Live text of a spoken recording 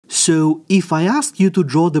So if I ask you to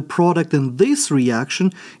draw the product in this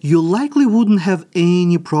reaction, you likely wouldn't have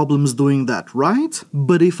any problems doing that, right?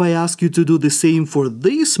 But if I ask you to do the same for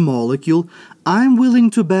this molecule, I'm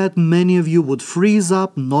willing to bet many of you would freeze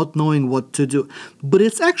up not knowing what to do. But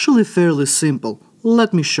it's actually fairly simple.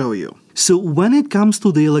 Let me show you. So when it comes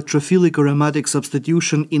to the electrophilic aromatic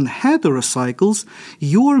substitution in heterocycles,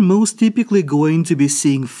 you are most typically going to be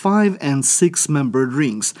seeing 5 and 6-membered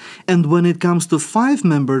rings. And when it comes to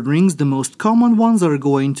 5-membered rings, the most common ones are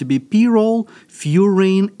going to be pyrrole,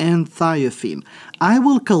 furane, and thiophene. I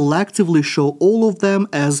will collectively show all of them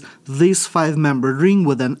as this 5-membered ring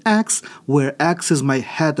with an X, where X is my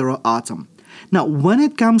heteroatom. Now, when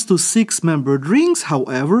it comes to 6-membered rings,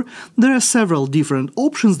 however, there are several different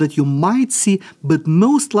options that you might see, but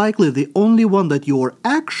most likely the only one that you are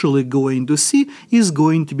actually going to see is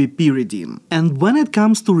going to be pyridine. And when it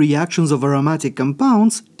comes to reactions of aromatic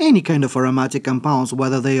compounds, any kind of aromatic compounds,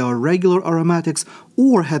 whether they are regular aromatics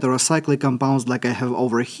or heterocyclic compounds like I have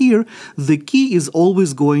over here, the key is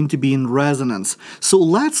always going to be in resonance. So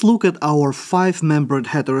let's look at our 5-membered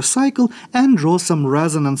heterocycle and draw some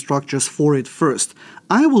resonance structures for it first.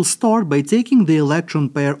 I will start by taking the electron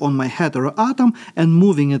pair on my heteroatom and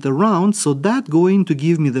moving it around, so that's going to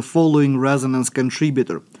give me the following resonance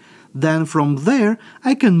contributor. Then from there,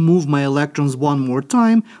 I can move my electrons one more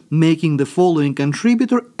time, making the following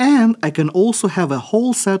contributor, and I can also have a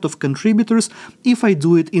whole set of contributors if I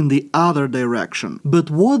do it in the other direction. But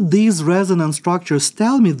what these resonance structures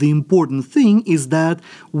tell me, the important thing, is that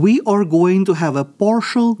we are going to have a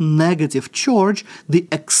partial negative charge, the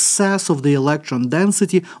excess of the electron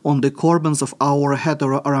density on the carbons of our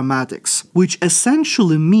heteroaromatics, which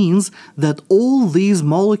essentially means that all these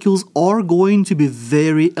molecules are going to be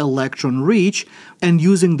very electron-rich, and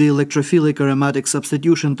using the electrophilic aromatic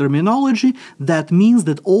substitution terminology, that means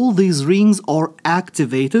that all these rings are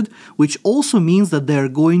activated, which also means that they are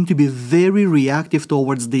going to be very reactive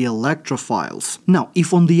towards the electrophiles. Now,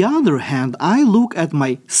 if on the other hand I look at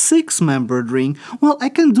my 6-membered ring, well, I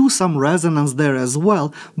can do some resonance there as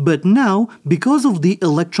well, but now, because of the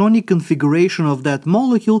electronic configuration of that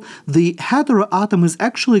molecule, the heteroatom is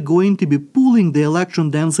actually going to be pulling the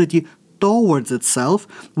electron density towards itself,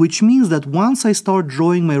 which means that once I start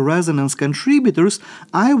drawing my resonance contributors,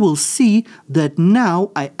 I will see that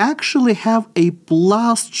now I actually have a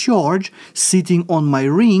plus charge sitting on my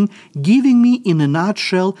ring, giving me, in a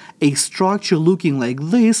nutshell, a structure looking like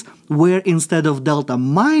this, where instead of delta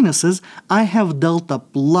minuses, I have delta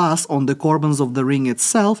plus on the carbons of the ring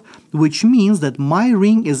itself, which means that my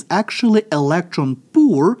ring is actually electron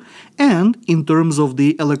poor, and in terms of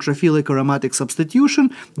the electrophilic aromatic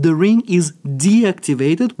substitution, the ring is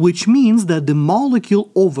deactivated, which means that the molecule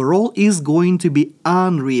overall is going to be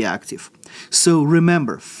unreactive. So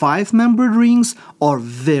remember, 5-membered rings are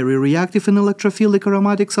very reactive in electrophilic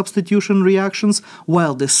aromatic substitution reactions,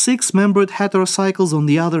 while the 6-membered heterocycles, on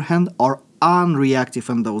the other hand, are unreactive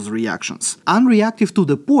in those reactions. Unreactive to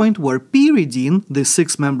the point where pyridine, the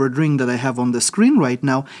 6-membered ring that I have on the screen right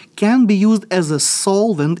now, can be used as a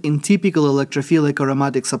solvent in typical electrophilic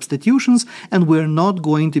aromatic substitutions, and we're not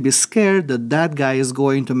going to be scared that that guy is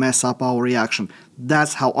going to mess up our reaction.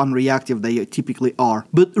 That's how unreactive they typically are.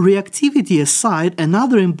 But reactivity aside,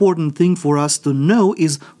 another important thing for us to know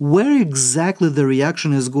is where exactly the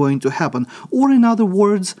reaction is going to happen, or in other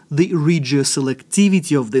words, the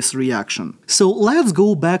regioselectivity of this reaction. So let's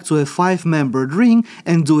go back to a 5-membered ring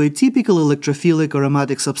and do a typical electrophilic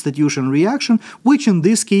aromatic substitution reaction, which in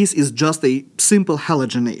this case is just a simple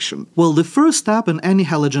halogenation. Well, the first step in any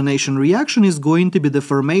halogenation reaction is going to be the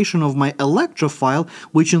formation of my electrophile,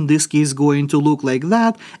 which in this case is going to look like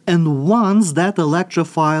that, and once that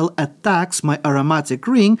electrophile attacks my aromatic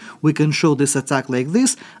ring, we can show this attack like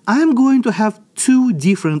this, I'm going to have two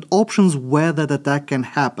different options where that attack can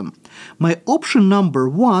happen. My option number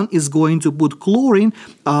 1 is going to put chlorine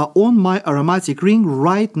on my aromatic ring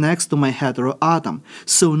right next to my heteroatom.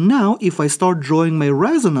 So now if I start drawing my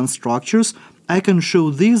resonance structures, I can show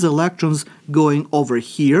these electrons going over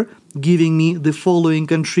here, giving me the following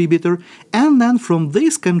contributor, and then from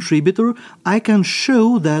this contributor I can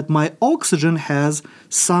show that my oxygen has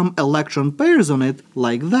some electron pairs on it,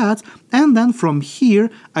 like that, and then from here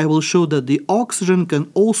I will show that the oxygen can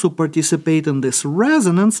also participate in this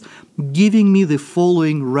resonance, giving me the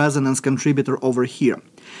following resonance contributor over here.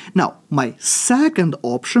 Now, my second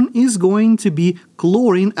option is going to be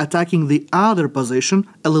chlorine attacking the other position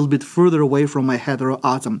a little bit further away from my hetero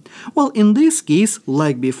atom. Well, in this case,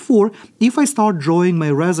 like before, if I start drawing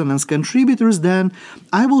my resonance contributors, then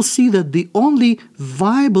I will see that the only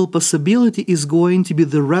viable possibility is going to be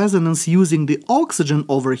the resonance using the oxygen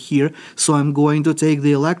over here. So I'm going to take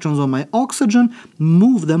the electrons on my oxygen,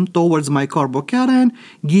 move them towards my carbocation,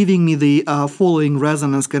 giving me the following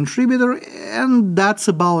resonance contributor, and that's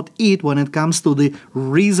about it when it comes to the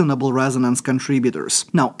reasonable resonance contributors.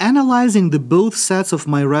 Now, analyzing the both sets of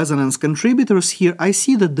my resonance contributors here, I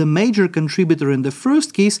see that the major contributor in the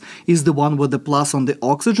first case is the one with the plus on the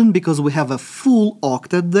oxygen, because we have a full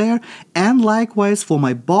octet there, and likewise for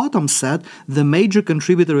my bottom set, the major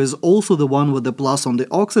contributor is also the one with the plus on the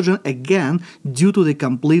oxygen, again due to the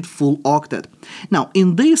complete full octet. Now,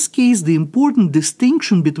 in this case, the important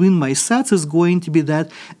distinction between my sets is going to be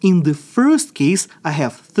that in the first case I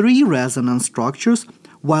have 3 resonance structures,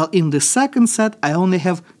 while in the second set I only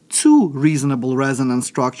have 2 reasonable resonance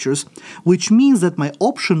structures, which means that my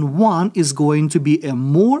option 1 is going to be a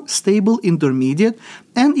more stable intermediate,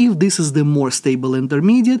 and if this is the more stable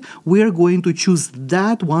intermediate, we are going to choose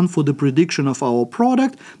that one for the prediction of our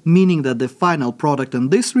product, meaning that the final product in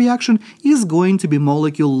this reaction is going to be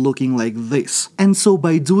molecule looking like this. And so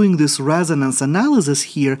by doing this resonance analysis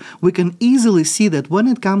here, we can easily see that when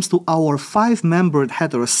it comes to our 5-membered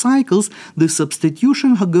heterocycles, the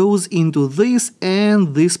substitution goes into this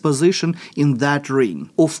and this position in that ring.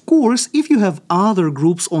 Of course, if you have other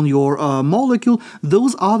groups on your molecule,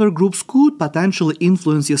 those other groups could potentially influence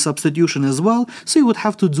your substitution as well, so you would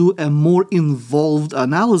have to do a more involved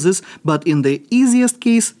analysis, but in the easiest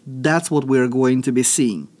case, that's what we're going to be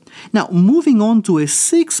seeing. Now, moving on to a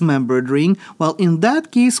 6-membered ring, well, in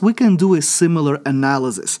that case, we can do a similar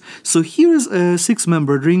analysis. So here is a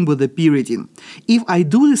 6-membered ring with a pyridine. If I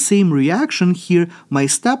do the same reaction here, my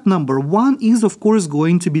step number 1 is, of course,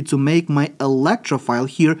 going to be to make my electrophile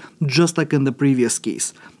here, just like in the previous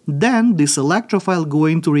case. Then this electrophile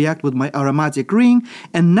going to react with my aromatic ring,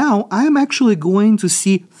 and now I'm actually going to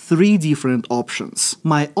see 3 different options.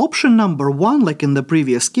 My option number 1, like in the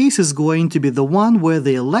previous case, is going to be the one where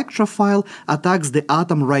the electrophile attacks the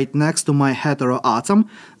atom right next to my hetero atom.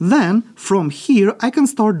 Then, from here, I can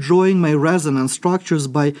start drawing my resonance structures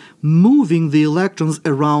by moving the electrons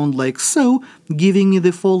around like so, giving me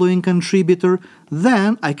the following contributor.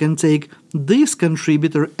 Then I can take this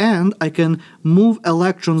contributor and I can move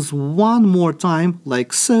electrons one more time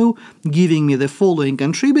like so, giving me the following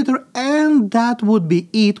contributor, and that would be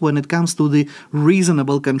it when it comes to the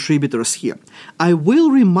reasonable contributors here. I will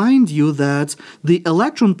remind you that the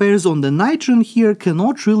electron pairs on the nitrogen here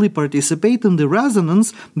cannot really participate in the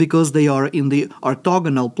resonance because they are in the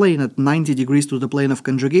orthogonal plane at 90 degrees to the plane of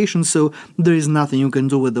conjugation, so there is nothing you can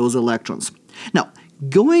do with those electrons. Now,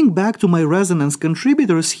 going back to my resonance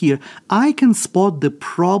contributors here, I can spot the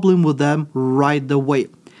problem with them right away.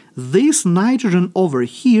 This nitrogen over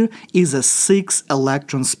here is a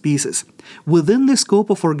 6-electron species. Within the scope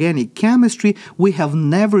of organic chemistry, we have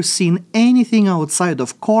never seen anything outside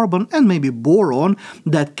of carbon and maybe boron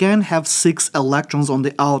that can have 6 electrons on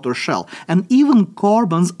the outer shell. And even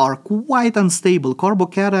carbons are quite unstable.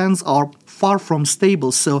 Carbocations are far from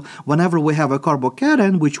stable, so whenever we have a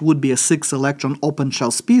carbocation, which would be a 6-electron open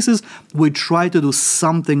shell species, we try to do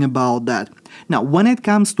something about that. Now, when it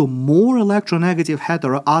comes to more electronegative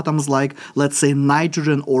heteroatoms like, let's say,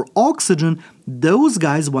 nitrogen or oxygen, those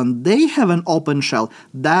guys, when they have an open shell,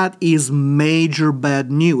 that is major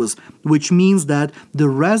bad news, which means that the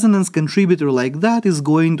resonance contributor like that is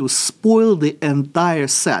going to spoil the entire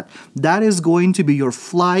set. That is going to be your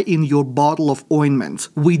fly in your bottle of ointment.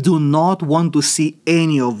 We do not want to see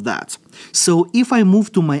any of that. So if I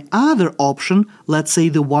move to my other option, let's say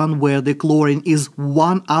the one where the chlorine is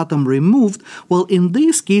 1 atom removed, well, in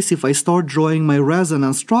this case, if I start drawing my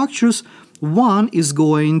resonance structures, 1 is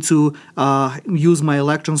going to use my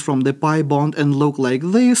electrons from the pi bond and look like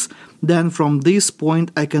this. Then from this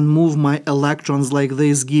point I can move my electrons like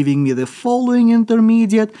this, giving me the following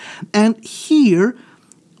intermediate. And here,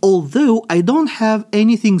 although I don't have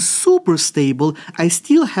anything super stable, I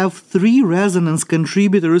still have 3 resonance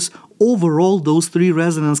contributors. Overall, those 3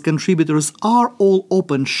 resonance contributors are all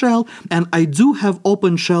open shell, and I do have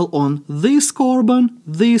open shell on this carbon,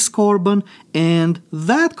 and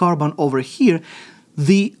that carbon over here.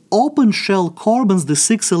 The open shell carbons, the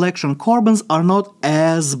 6-electron carbons, are not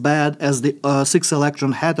as bad as the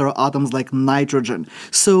 6-electron heteroatoms like nitrogen.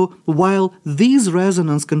 So while these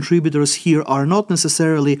resonance contributors here are not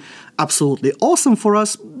necessarily absolutely awesome for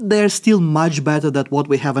us, they're still much better than what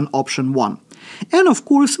we have in option 1. And of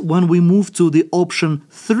course, when we move to the option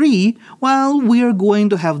 3, well, we are going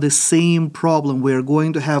to have the same problem. We are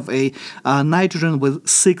going to have a nitrogen with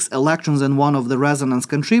 6 electrons and one of the resonance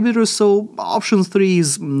contributors, so option 3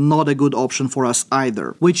 is not a good option for us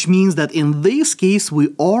either. Which means that in this case,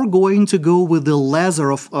 we are going to go with the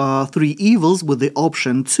lesser of 3 evils with the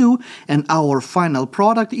option 2, and our final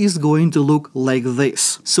product is going to look like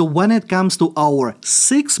this. So when it comes to our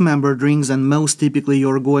 6-membered rings, and most typically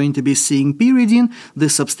you're going to be seeing pyridine, the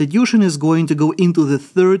substitution is going to go into the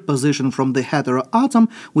 3rd position from the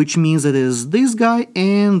heteroatom, which means it is this guy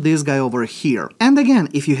and this guy over here. And again,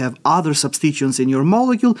 if you have other substituents in your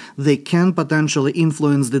molecule, they can potentially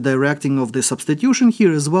influence the directing of the substitution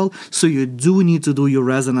here as well, so you do need to do your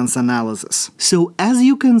resonance analysis. So as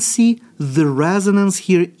you can see, the resonance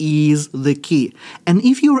here is the key. And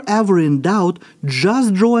if you're ever in doubt,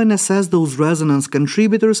 just draw and assess those resonance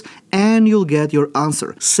contributors and you'll get your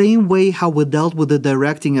answer. Same way how we dealt with the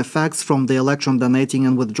directing effects from the electron donating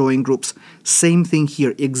and withdrawing groups. Same thing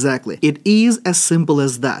here, exactly. It is as simple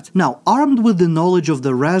as that. Now, armed with the knowledge of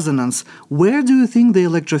the resonance, where do you think the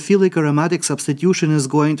electrophilic aromatic substitution is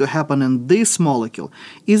going to happen in this molecule?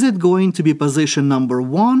 Is it going to be position number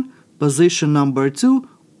 1, position number 2,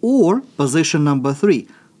 or position number 3?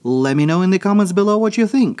 Let me know in the comments below what you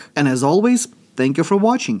think. And as always, thank you for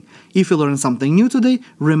watching. If you learned something new today,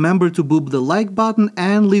 remember to boop the like button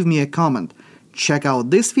and leave me a comment. Check out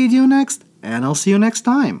this video next, and I'll see you next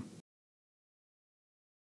time.